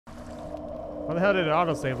How the hell did it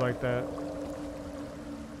autosave like that?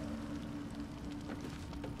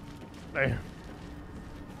 There.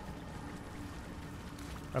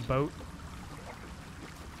 A boat?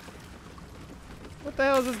 What the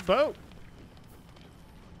hell is this boat?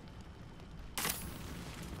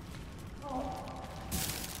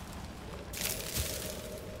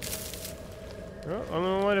 Well, only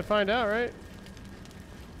one way to find out, right?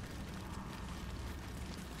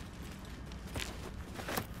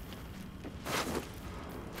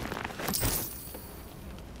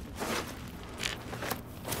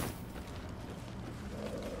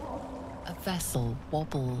 A vessel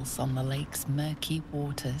wobbles on the lake's murky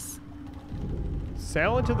waters.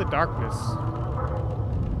 Sail into the darkness.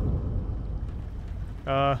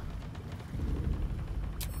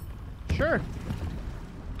 Sure.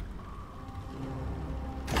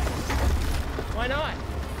 Why not?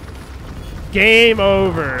 Game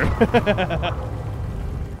over.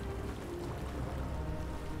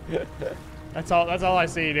 That's all I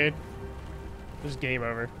see, dude. Just game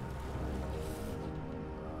over.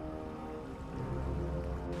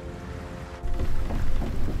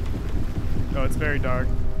 Oh, it's very dark.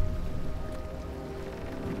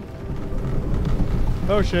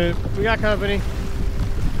 Oh shit, we got company.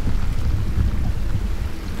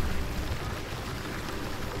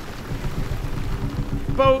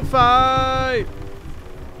 Boat fight!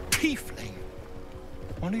 Tiefling!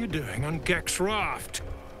 What are you doing on Gek's raft?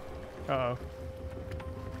 Uh-oh.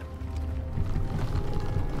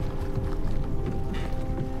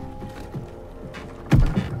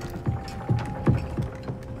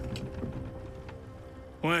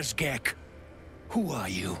 Where's Gek? Who are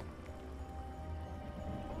you?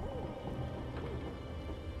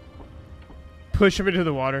 Push him into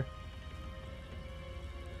the water.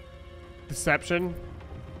 Deception.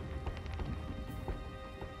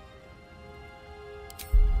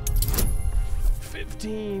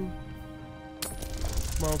 $15.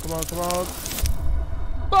 Come on, come on, come on.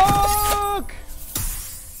 Fuck!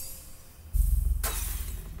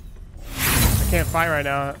 I can't fight right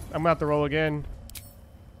now. I'm gonna have to roll again.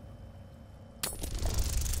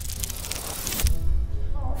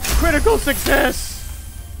 Critical success!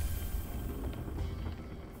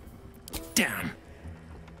 Damn.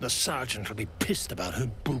 The sergeant will be pissed about her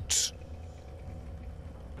boots.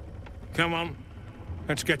 Come on.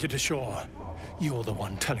 Let's get you to shore. You're the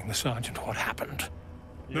one telling the sergeant what happened.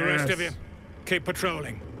 Yes. The rest of you, keep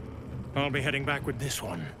patrolling. I'll be heading back with this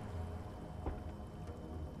one.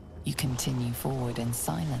 You continue forward in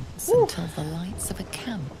silence until the lights of a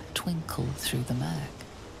camp twinkle through the murk.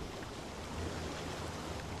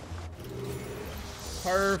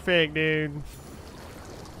 Perfect, dude.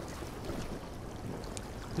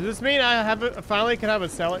 Does this mean I have finally can have a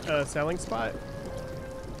selling spot?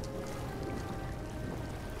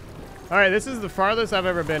 All right, this is the farthest I've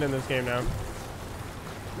ever been in this game now.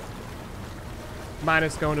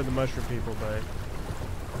 Minus going to the mushroom people, but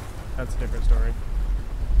that's a different story.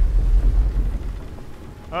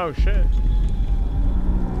 Oh shit.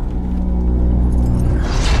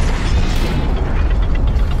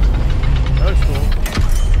 That looks cool.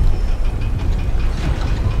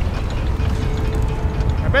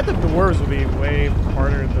 I bet the dwarves will be way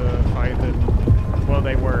harder to fight than, well,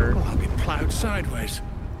 they were. Well, I'll be plowed sideways.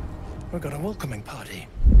 We've got a welcoming party.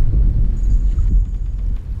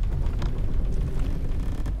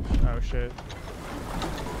 Oh shit.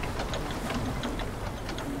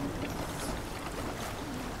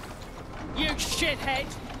 You shithead!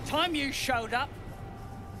 Time you showed up.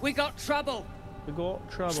 We got trouble. We got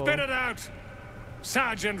trouble. Spit it out!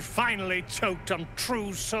 Sergeant finally choked on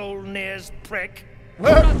True Soul Near's prick.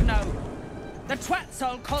 No. The twat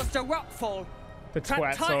soul caused a rock fall. The Trapped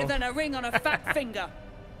twat tighter soul. than a ring on a fat finger.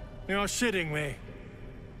 You're shitting me.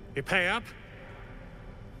 You pay up?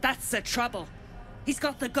 That's the trouble. He's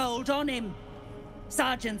got the gold on him.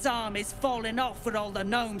 Sergeant's arm is falling off with all the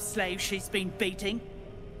gnome slaves she's been beating.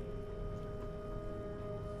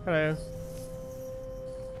 Hello.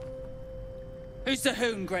 Who's the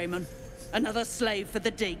hoon, Greyman? Another slave for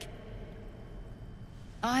the dig?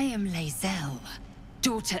 I am Lae'zel,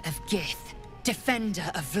 daughter of Gith,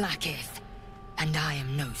 defender of Vlaakith, and I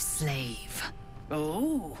am no slave.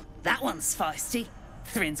 Oh, that one's feisty.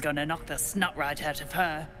 Thrin's gonna knock the snot right out of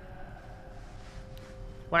her.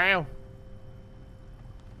 Wow.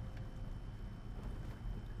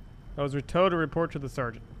 I was told to report to the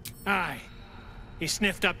sergeant. Aye. He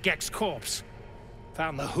sniffed up Gek's corpse.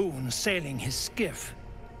 Found the hoon sailing his skiff.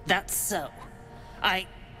 That's so.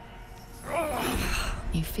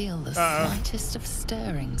 You feel the slightest of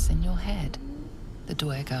stirrings in your head. The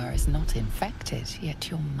Dwergar is not infected, yet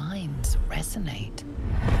your minds resonate.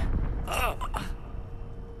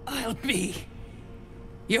 Help me.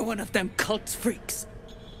 You're one of them cult freaks.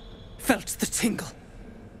 Felt the tingle.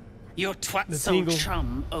 Your twat's old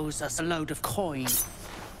chum owes us a load of coin.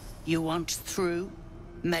 You want through?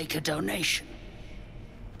 Make a donation.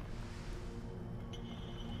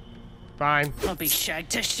 Fine. I'll be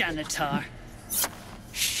shagged to Shanatar.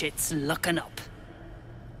 Shit's looking up.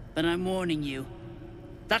 But I'm warning you,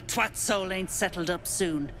 that twat soul ain't settled up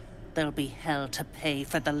soon. There'll be hell to pay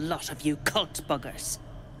for the lot of you cult buggers.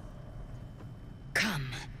 Come,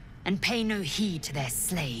 and pay no heed to their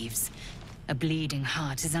slaves. A bleeding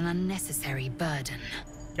heart is an unnecessary burden.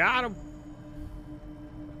 Got him.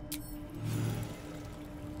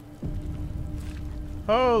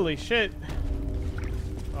 Holy shit.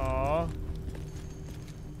 Aw.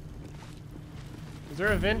 Is there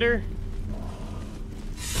a vendor?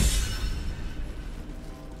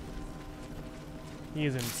 He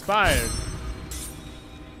is inspired.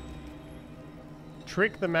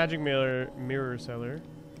 Trick the magic mirror seller.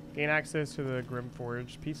 Gain access to the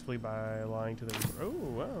Grimforge peacefully by lying to the... Oh,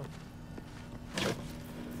 wow.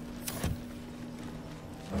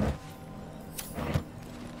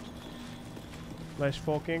 Less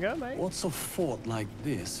folking up, mate. What's a fort like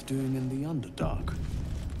this doing in the Underdark?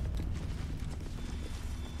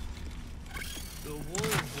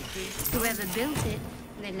 Whoever built it,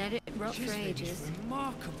 they let it rot for ages.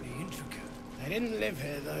 Remarkably intricate. They didn't live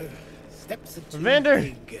here, though. Steps are too Vendor.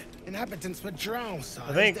 big. Inhabitants were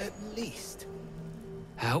drow-sized think. at least.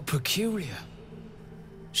 How peculiar.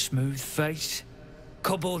 Smooth face,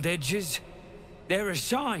 cobbled edges. They're a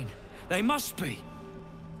sign. They must be.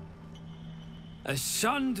 A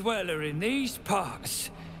sun dweller in these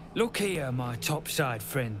parts. Look here, my topside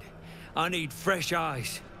friend. I need fresh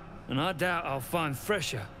eyes, and I doubt I'll find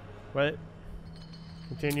fresher. What?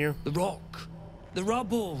 Continue. The rock, the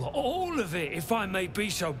rubble, all of it, if I may be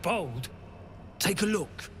so bold. Take a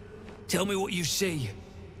look. Tell me what you see,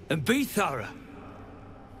 and be thorough.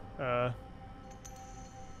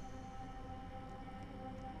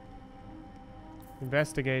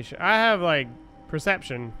 Investigation. I have, like,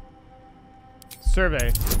 perception.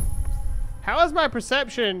 Survey. How is my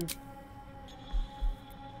perception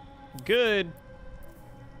good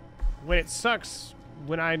when it sucks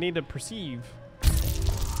when I need to perceive?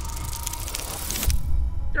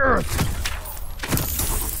 Urgh.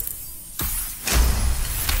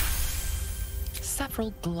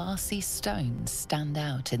 Several glassy stones stand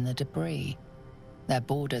out in the debris. Their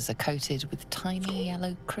borders are coated with tiny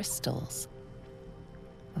yellow crystals.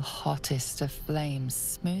 The hottest of flames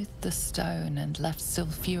smoothed the stone and left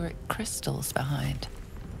sulfuric crystals behind.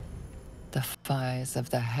 The fires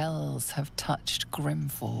of the hells have touched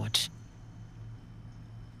Grimforge.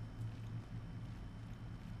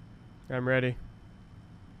 I'm ready.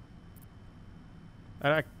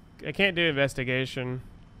 I can't do investigation.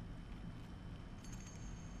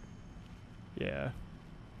 Yeah.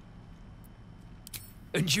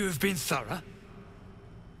 And you have been thorough?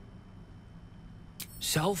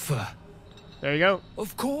 Sulfur. There you go.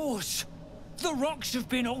 Of course. The rocks have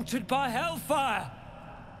been altered by hellfire.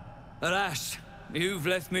 Alas, you've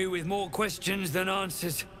left me with more questions than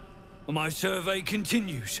answers. My survey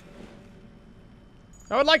continues.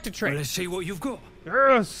 I would like to trade. Well, let's see what you've got.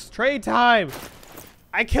 Yes, trade time.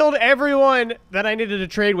 I killed everyone that I needed to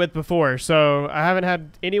trade with before, so I haven't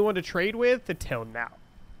had anyone to trade with until now.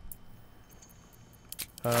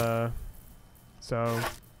 So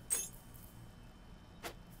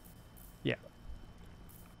yeah.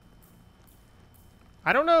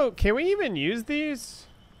 I don't know. Can we even use these?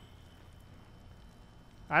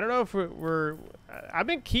 I don't know if we're I've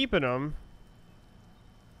been keeping them.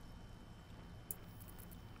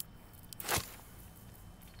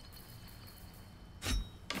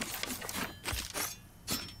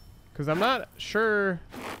 Because I'm not sure.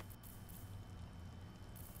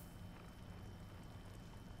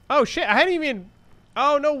 Oh shit, I hadn't even...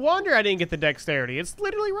 Oh, no wonder I didn't get the dexterity. It's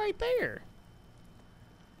literally right there.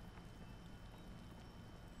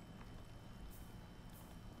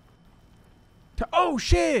 Oh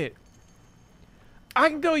shit! I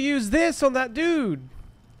can go use this on that dude.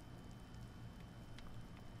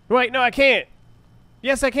 Wait, no I can't.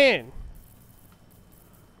 Yes I can.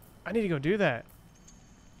 I need to go do that.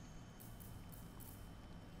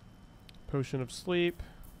 Potion of sleep.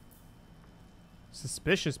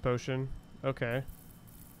 Suspicious potion. Okay.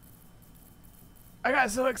 I got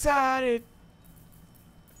so excited.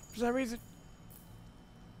 For some reason.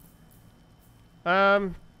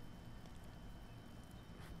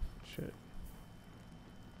 Shit.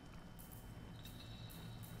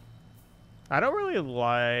 I don't really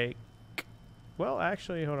like... Well,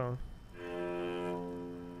 actually, hold on.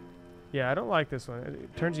 Yeah, I don't like this one.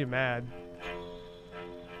 It turns you mad.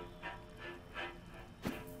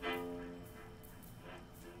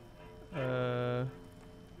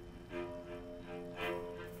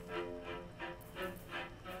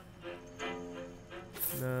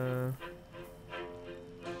 No.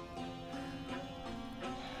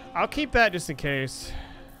 I'll keep that just in case.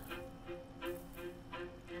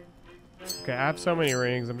 Okay, I have so many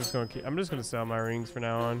rings. I'm just gonna sell my rings for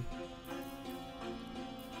now on.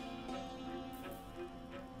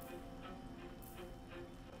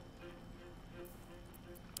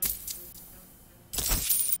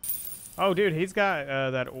 Oh, dude, he's got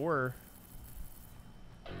that ore.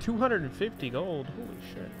 250 gold. Holy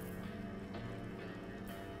shit.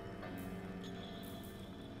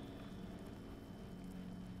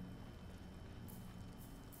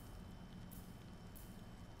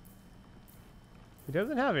 He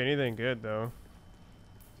doesn't have anything good, though.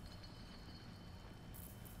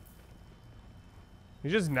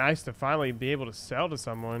 It's just nice to finally be able to sell to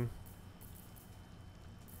someone.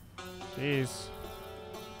 Jeez.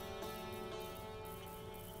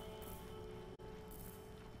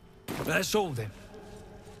 That's all then.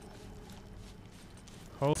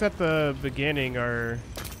 Holes at the beginning are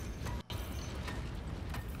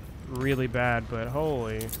really bad, but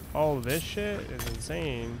holy, all of this shit is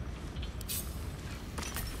insane.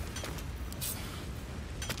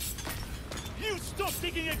 You stop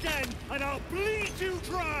digging again, and I'll bleed you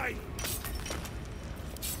dry!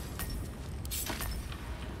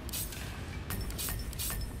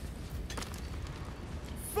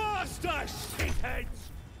 Faster, shitheads!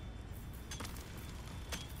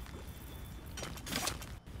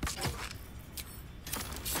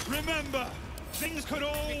 Remember, things could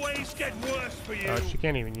always get worse for you. Oh, she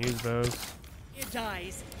can't even use those. Your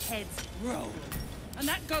dies, heads roll. And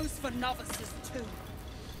that goes for novices too.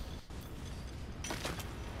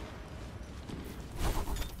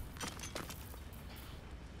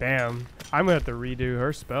 Damn, I'm gonna have to redo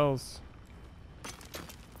her spells.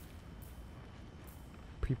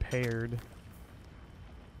 Prepared.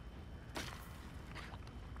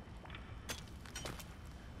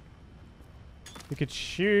 You could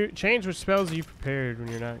change which spells you prepared when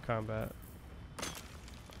you're not in combat.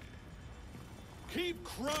 Keep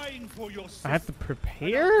crying for your sister. I have to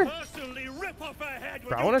prepare? Personally rip off her head.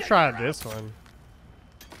 Bro, I want to try this one.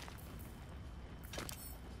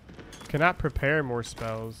 Cannot prepare more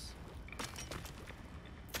spells.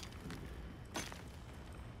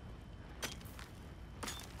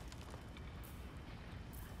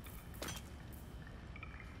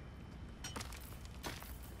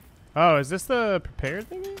 Oh, is this the prepared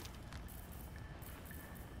thingy?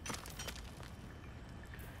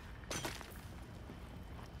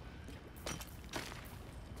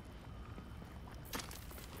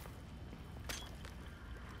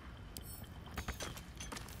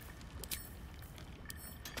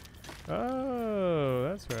 Oh,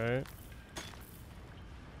 that's right.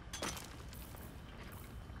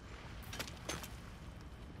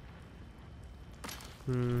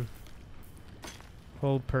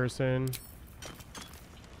 Hold person.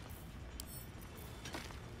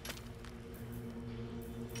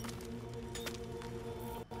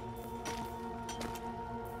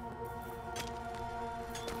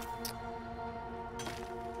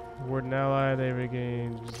 Ward an ally, they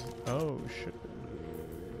regain. Oh shit.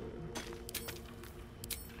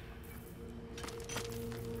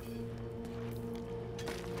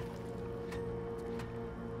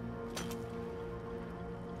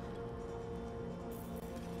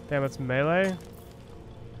 Damn, it's melee?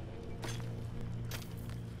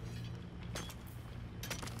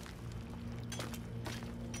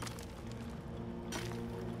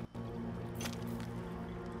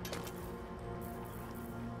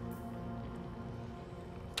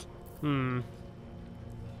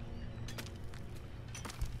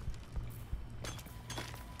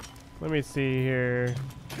 Let me see here.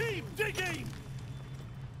 Keep digging.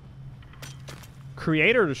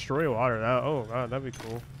 Create or destroy water. That, oh god, that'd be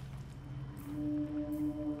cool.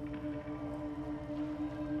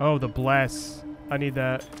 Oh, the bless. I need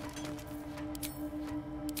that.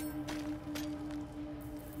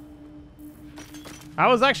 I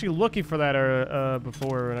was actually looking for that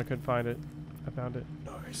before and I couldn't find it. I found it.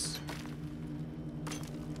 Nice.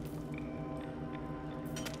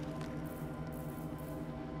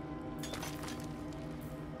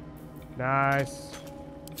 Nice.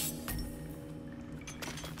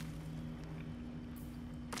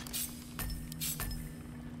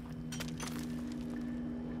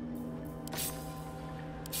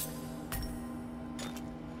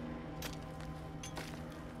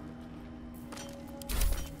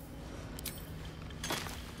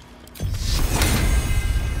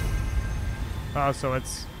 Oh, so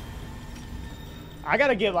it's... I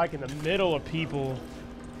gotta get like in the middle of people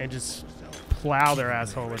and just plow their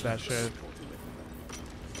asshole with that shit.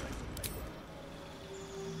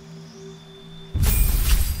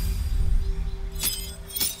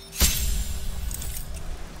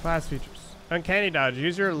 Class features. Uncanny dodge.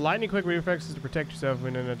 Use your lightning quick reflexes to protect yourself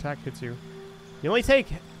when an attack hits you. You only take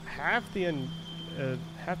half the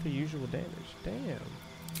usual damage. Damn.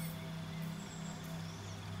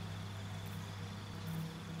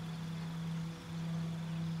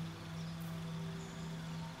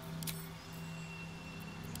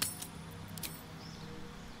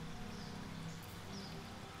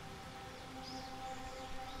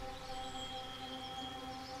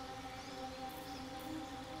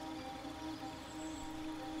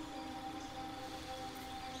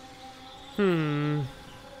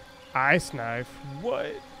 Ice knife. What?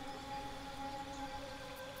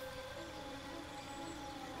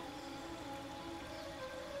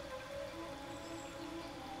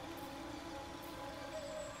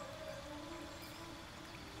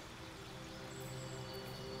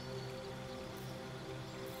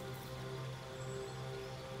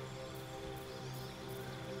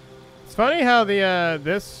 It's funny how the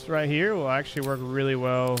this right here will actually work really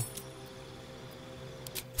well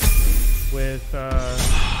with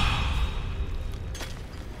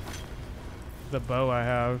the bow I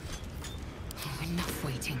have. Oh, enough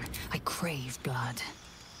waiting. I crave blood.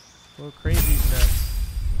 Well, crazy's nuts.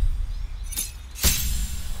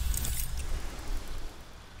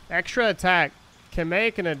 Extra attack. Can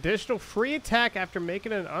make an additional free attack after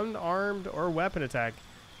making an unarmed or weapon attack.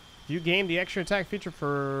 If you gain the extra attack feature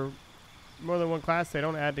for more than one class, they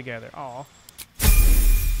don't add together. Aw.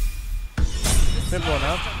 Simple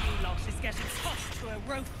enough.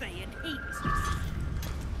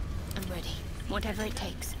 I'm ready. Whatever it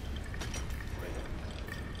takes.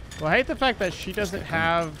 Well, I hate the fact that she doesn't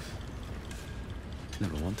have...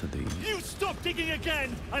 Never wanted these. You stop digging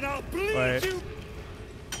again, and I'll bleed you.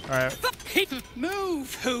 Alright.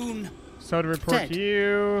 Move, Hoon. So to report to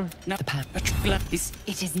you. No,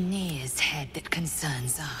 it is Nir's head that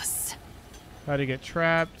concerns us. How to get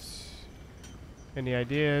trapped. Any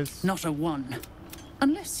ideas? Not a one.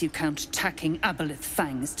 Unless you count tacking aboleth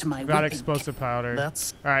fangs to my Got whipping. explosive powder.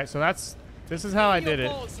 That's... Alright, so this is how I did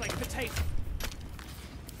it.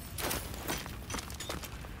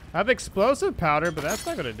 I have explosive powder, but that's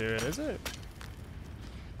not gonna do it, is it?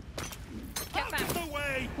 Get back the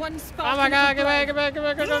way. One spot. Oh my god, get back, get back, get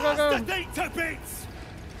back, go, go, go, go. To bits.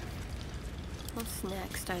 What's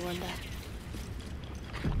next, I wonder?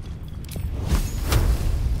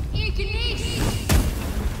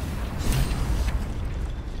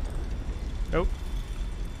 Nope.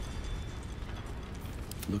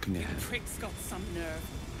 Looking ahead. Prick's got some nerve.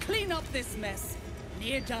 Clean up this mess.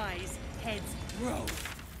 Near dies, heads roll.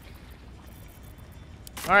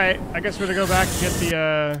 Alright, I guess we're gonna go back and get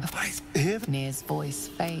the Nir's voice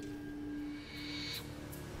fade.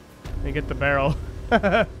 and get the barrel. One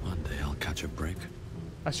day I'll catch a break.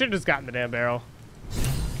 I should have just gotten the damn barrel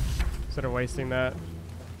instead of wasting that.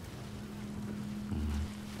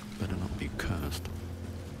 Better not be cursed.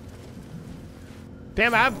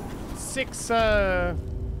 Damn, I have 6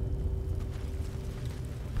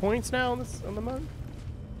 points now on the mug.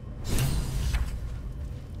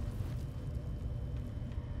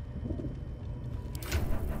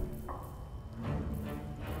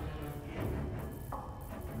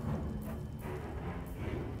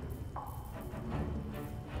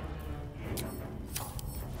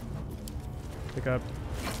 Pick up.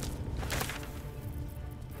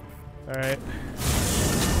 All right.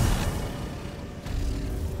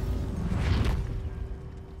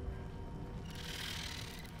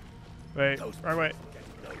 Wait, wrong way.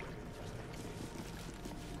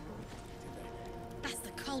 That's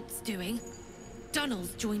the cult's doing.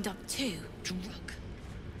 Donald's joined up too. Drug.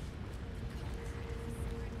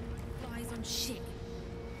 Flies on shit.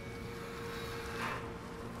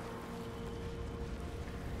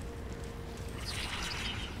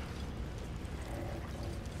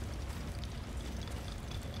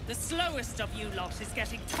 The slowest of you lot is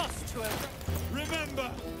getting tossed to a... Remember,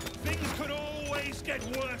 things could always get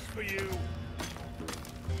worse for you.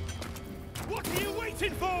 What are you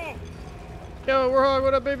waiting for? Yo, we're hard.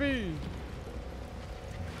 What up, baby?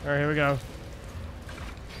 All right, here we go.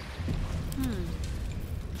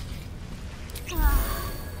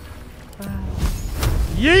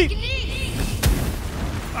 Yeet!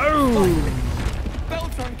 Oh!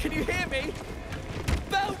 Baldur, can you hear me?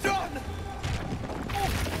 Baldur!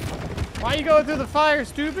 Why are you going through the fire,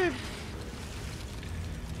 stupid?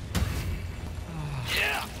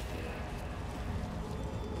 Yeah.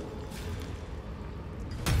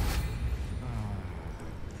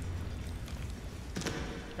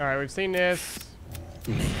 All right, we've seen this.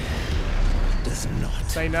 Does not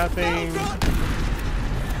say nothing.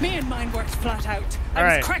 Me and mine works flat out.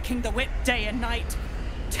 I was cracking the whip day and night.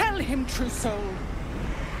 Tell him, true soul.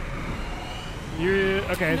 You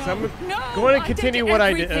okay? No, so I'm no, going to continue what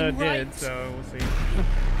I did. right. So we'll see.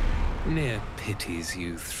 Ne'er pities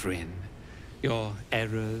you, Thryn. Your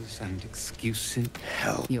errors and excuses.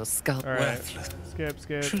 Hell. Your skull. All right. Worthless.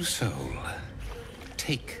 Skip. True soul.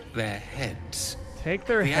 Take their heads. Take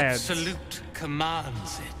their heads. The absolute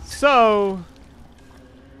commands it. So,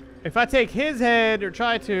 if I take his head or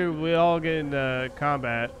try to, we all get into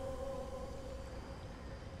combat.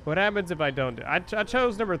 What happens if I don't do? I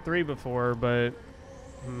chose number 3 before, but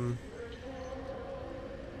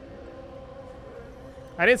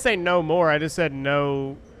I didn't say no more. I just said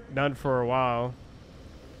no, none for a while.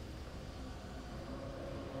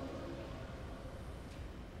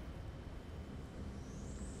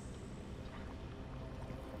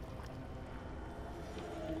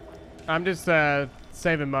 I'm just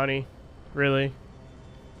saving money, really.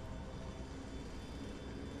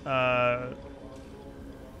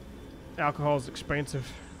 Alcohol is expensive.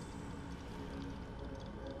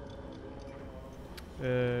 See,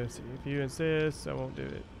 if you insist, I won't do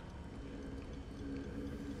it.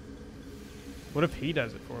 What if he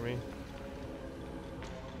does it for me?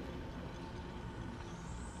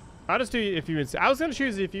 I'll just do if you insist. I was gonna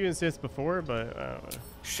choose if you insist before, but I don't know.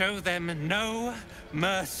 Show them no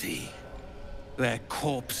mercy. Their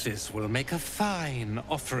corpses will make a fine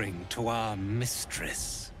offering to our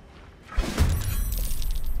mistress.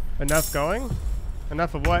 Enough going?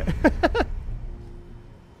 Enough of what?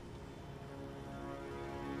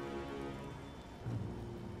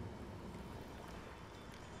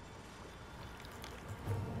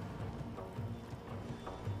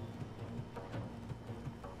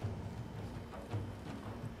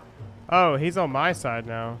 Oh, he's on my side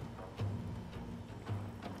now.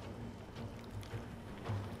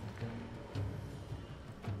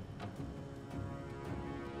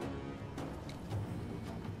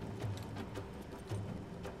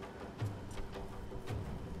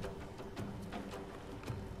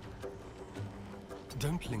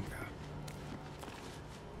 Don't linger.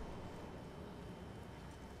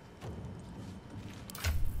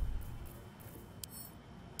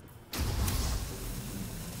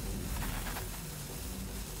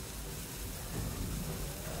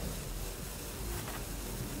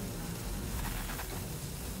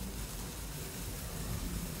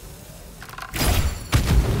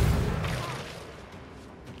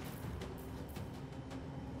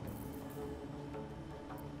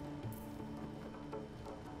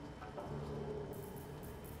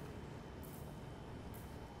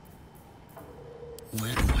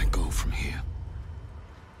 Where do I go from here?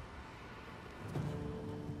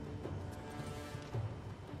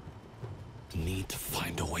 Need to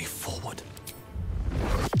find a way forward.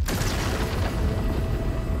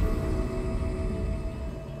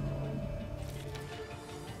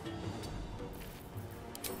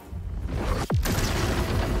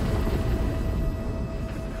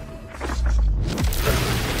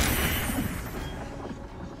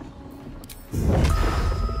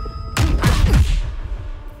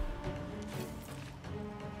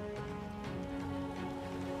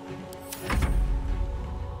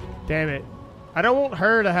 Damn it. I don't want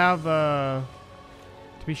her to have, to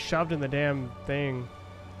be shoved in the damn thing.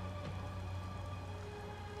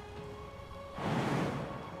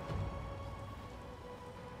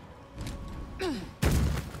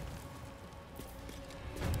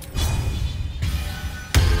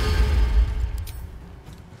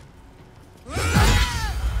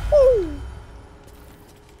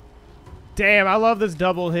 Damn, I love this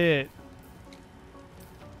double hit.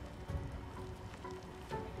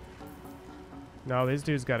 No, these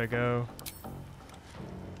dudes gotta go.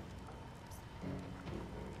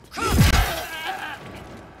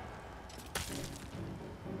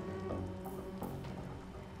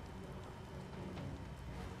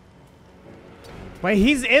 Wait,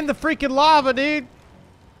 he's in the freaking lava, dude.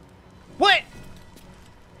 What?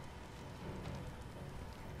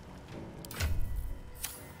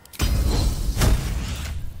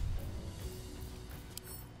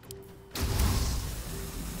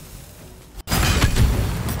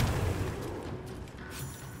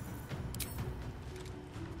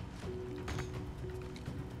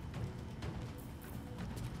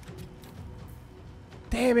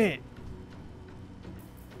 Damn it.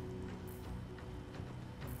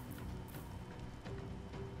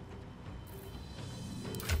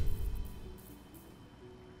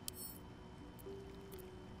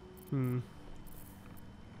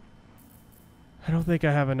 I don't think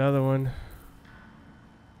I have another one.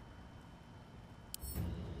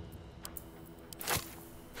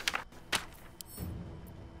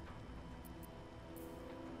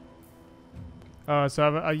 Oh,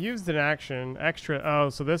 so I used an action. Extra. Oh,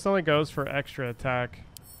 so this only goes for extra attack.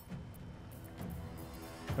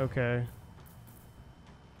 Okay.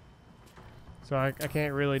 So I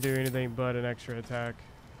can't really do anything but an extra attack.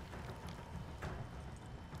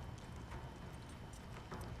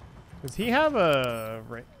 Does he have a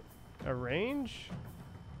range?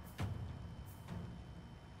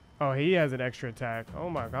 Oh, he has an extra attack. Oh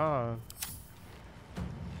my god.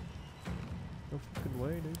 No fucking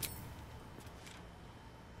way, dude.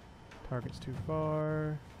 Target's too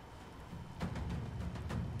far.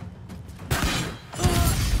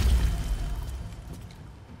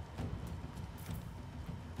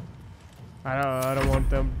 I don't want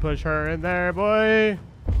them to push her in there, boy.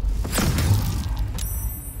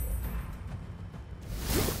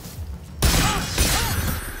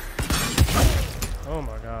 Oh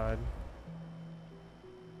my god.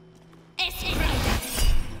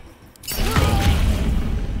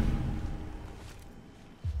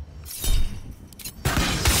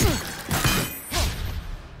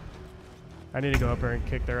 I need to go up there and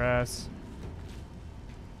kick their ass.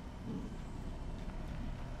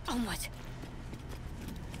 Onward.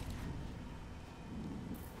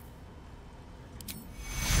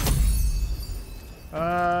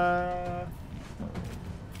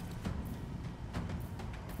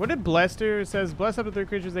 What did Bless do? It says bless up to 3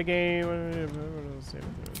 creatures they gain. Let's see what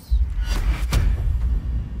it is.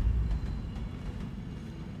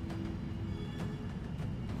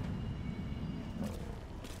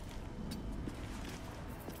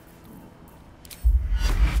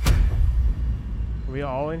 Are we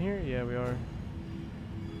all in here? Yeah, we are.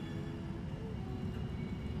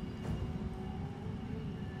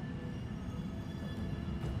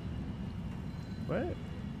 What?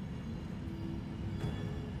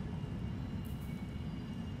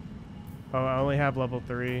 Oh, I only have level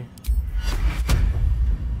 3.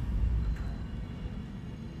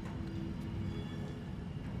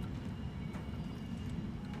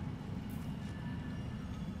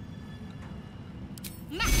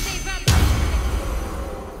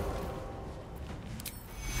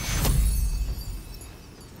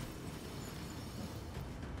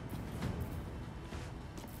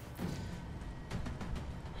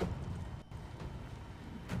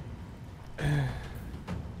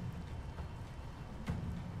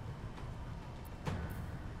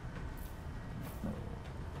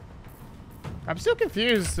 I'm still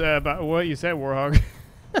confused about what you said, Warhog.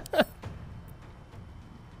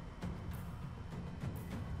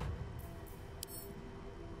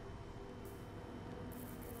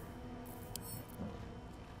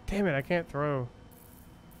 Damn it, I can't throw.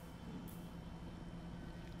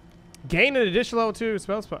 Gain an additional level 2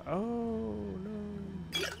 spell spot. Oh, no.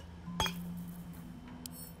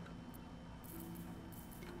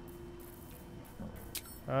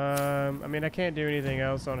 I mean, I can't do anything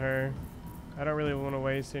else on her. I don't really want to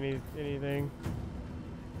waste anything.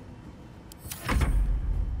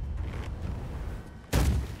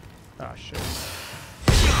 Ah, shit.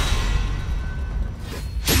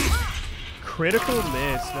 Critical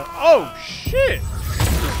miss. No. Oh, shit!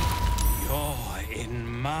 You're in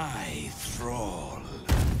my thrall.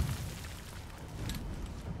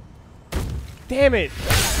 Damn it!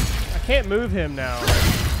 I can't move him now.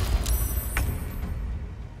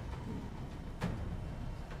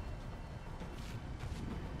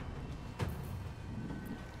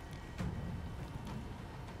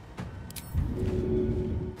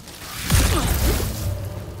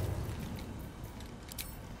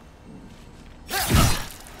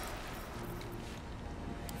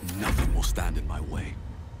 Nothing will stand in my way.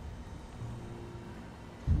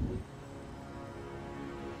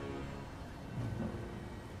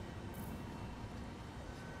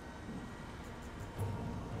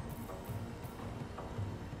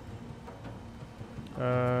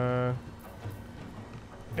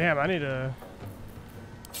 Damn, I need to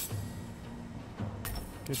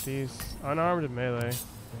get these unarmed and melee.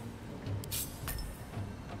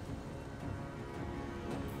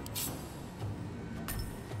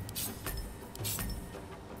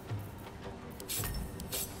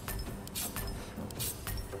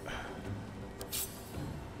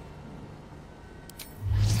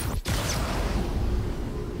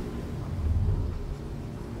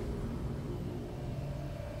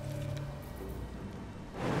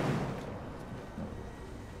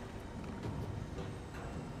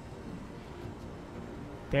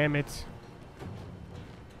 Damn it.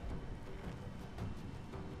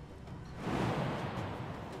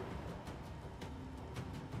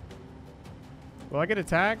 Will I get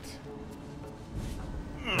attacked?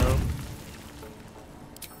 No.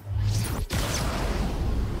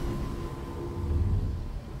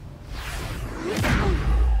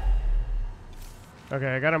 Okay,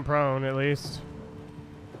 I got him prone at least.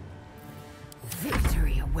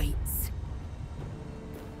 Victory awaits.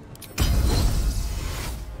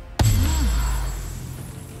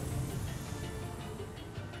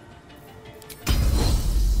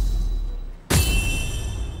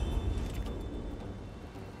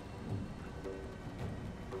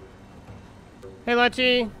 Hey,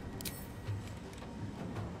 Lechi.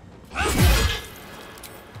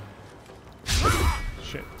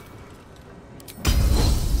 Shit.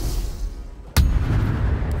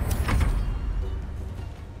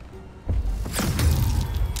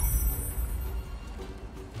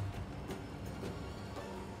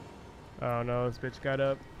 Oh no, this bitch got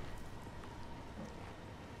up.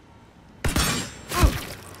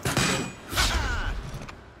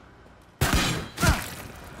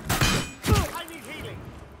 I need healing.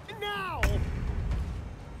 Now!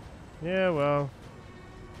 Yeah, well.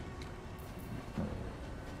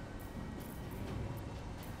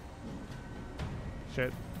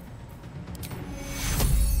 Shit.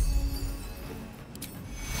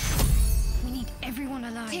 We need everyone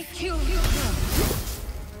alive.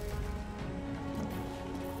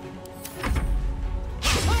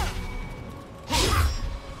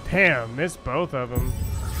 Damn, missed both of them.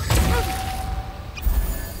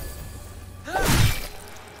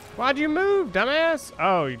 Why'd you move, dumbass?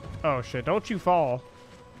 Oh shit, don't you fall.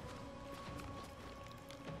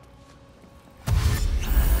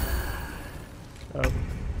 Oh.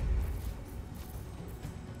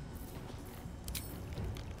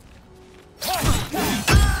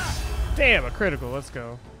 Damn, a critical, let's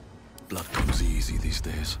go. Blood comes easy these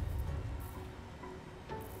days.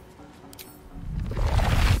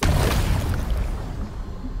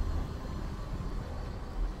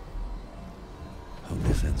 Hope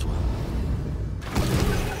this ends well.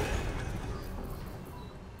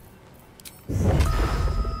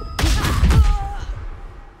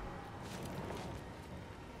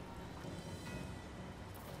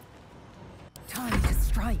 Time to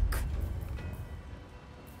strike.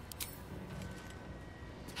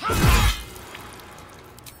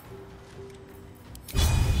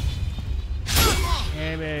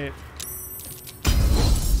 Damn it.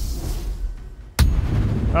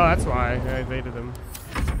 Oh, that's why I evaded them.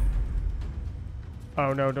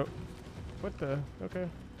 Oh no, don't. What the? Okay.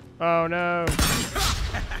 Oh no.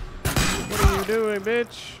 What are you doing,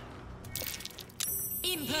 bitch?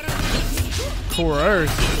 Coerce.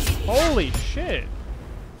 Holy shit.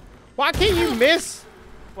 Why can't you miss?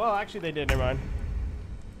 Well, actually they did, never mind.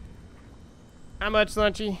 How much,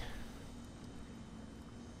 Lunchy?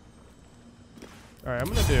 Alright, I'm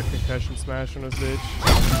gonna do a concussion smash on this bitch.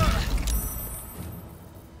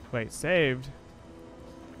 Wait, saved?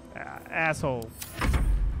 Asshole.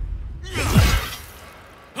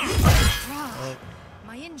 Oh.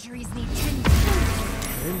 My injuries need tending.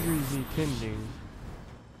 Injuries need tending.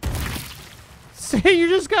 See, you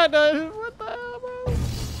just got done. What the hell, bro?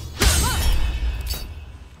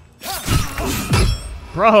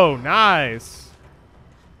 Bro, nice.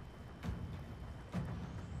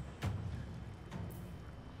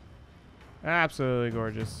 Absolutely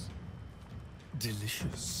gorgeous.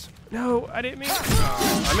 Delicious. No, I didn't mean.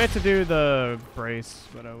 I meant to do the brace,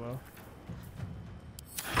 but oh well.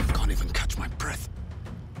 I can't even catch my breath.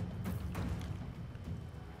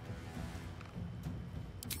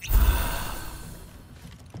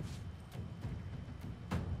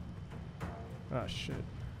 Oh shit.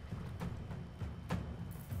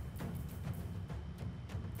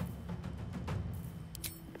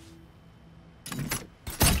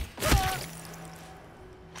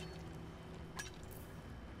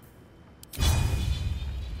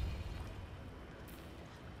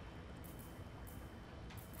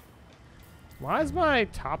 Why is my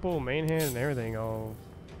topple main hand and everything all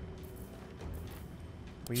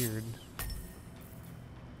weird?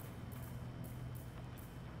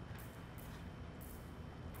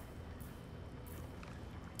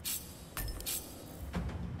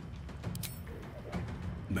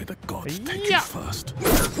 May the gods take you first.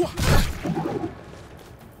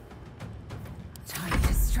 Time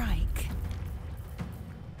to strike.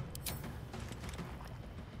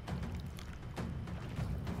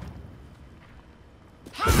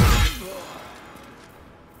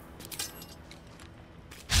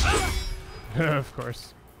 Of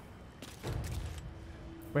course.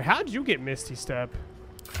 Wait, how'd you get Misty Step?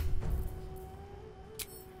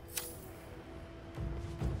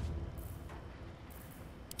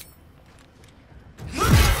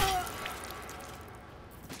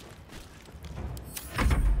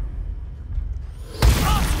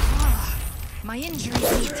 My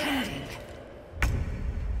injuries need tending.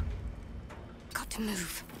 Got to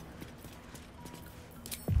move.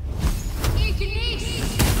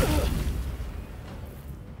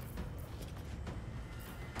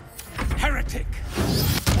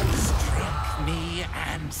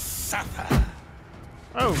 and suffer.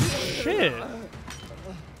 Oh, shit.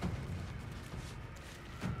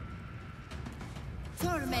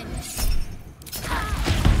 Torment.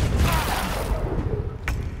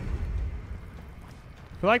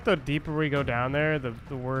 I feel like the deeper we go down there, the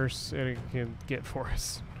worse it can get for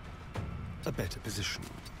us. A better position.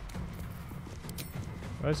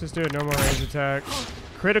 Let's just do a normal range attack.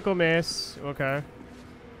 Critical miss. Okay.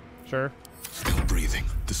 Sure. Still breathing,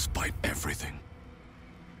 despite everything.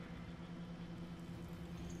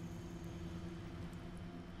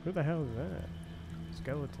 Who the hell is that?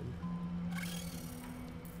 Skeleton.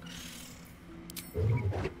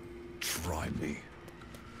 Try me.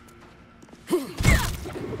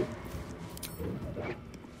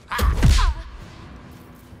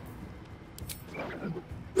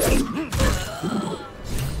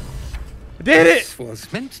 Did it! This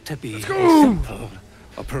was meant to be a simple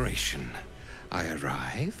operation. I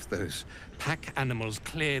arrive, those pack animals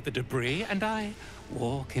clear the debris, and I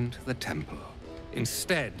walk into the temple.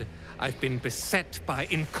 Instead, I've been beset by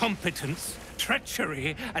incompetence,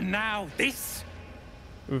 treachery, and now this?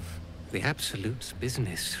 Oof. The Absolute's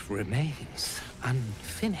business remains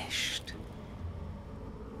unfinished.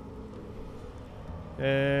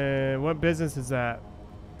 What business is that?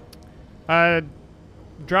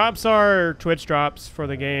 Drops are Twitch drops for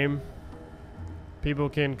the game. People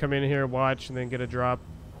can come in here, watch, and then get a drop.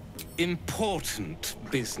 Important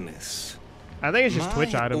business. I think it's just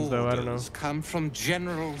Twitch items, though. I don't know. Orders come from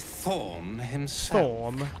General Thorn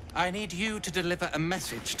himself. Thorn? I need you to deliver a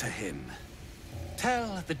message to him.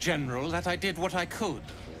 Tell the General that I did what I could,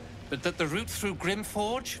 but that the route through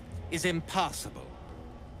Grimforge is impassable.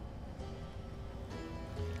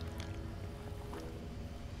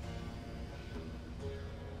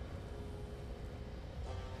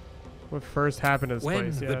 What first happened to this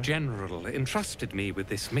When place? the General entrusted me with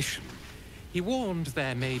this mission, he warned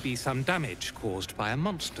there may be some damage caused by a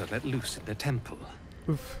monster let loose in the temple.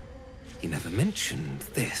 Oof. He never mentioned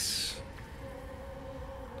this.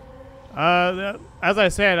 As I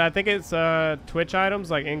said, I think it's Twitch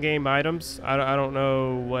items, like in-game items. I don't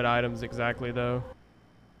know what items exactly, though.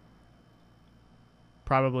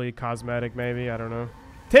 Probably cosmetic, maybe. I don't know.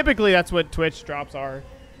 Typically, that's what Twitch drops are.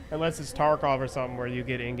 Unless it's Tarkov or something where you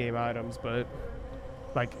get in-game items, but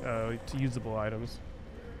like usable items.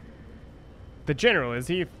 The General, is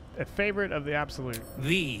he a favorite of the Absolute?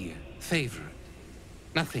 The favorite.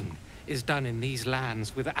 Nothing is done in these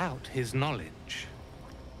lands without his knowledge.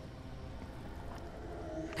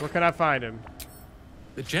 Where can I find him?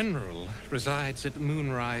 The General resides at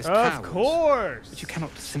Moonrise Of Towers. course! But you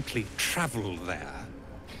cannot simply travel there.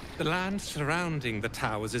 The land surrounding the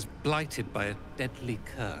towers is blighted by a deadly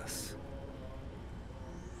curse.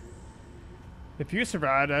 If you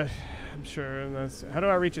survived, I'm sure that's... How do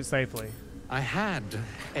I reach it safely? I had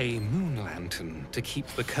a moon lantern to keep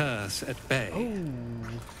the curse at bay.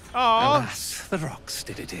 Oh. Alas, the rocks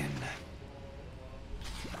did it in.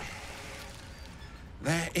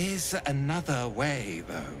 There is another way,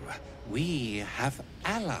 though. We have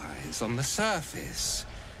allies on the surface.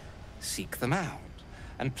 Seek them out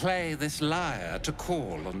and play this lyre to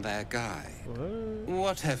call on their guide.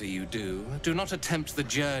 Whatever you do, do not attempt the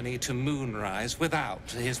journey to Moonrise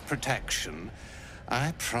without his protection.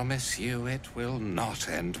 I promise you it will not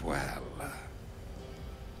end well.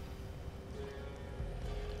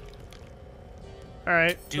 All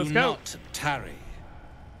right, do let's go. not tarry.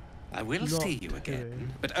 I will see you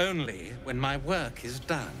again, but only when my work is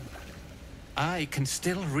done. I can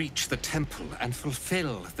still reach the temple and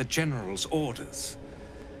fulfill the General's orders.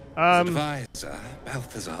 His advisor,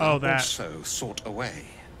 Balthazar, also sought a way.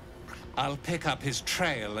 I'll pick up his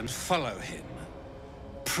trail and follow him.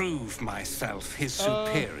 Prove myself his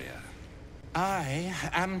superior. I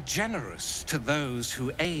am generous to those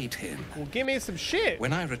who aid him. Well, give me some shit.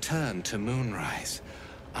 When I return to Moonrise,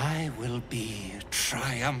 I will be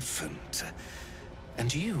triumphant.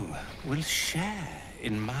 And you will share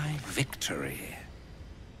in my victory.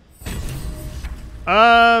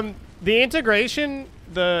 The integration,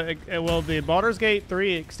 the Baldur's Gate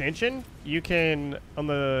 3 extension, you can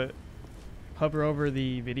hover over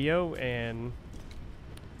the video, and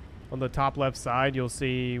on the top left side you'll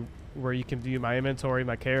see where you can view my inventory,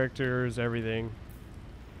 my characters, everything.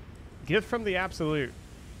 Gift from the Absolute.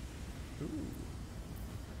 Ooh.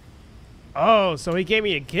 Oh, so he gave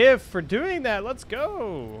me a gift for doing that. Let's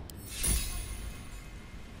go.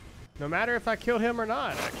 No matter if I killed him or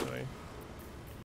not, actually.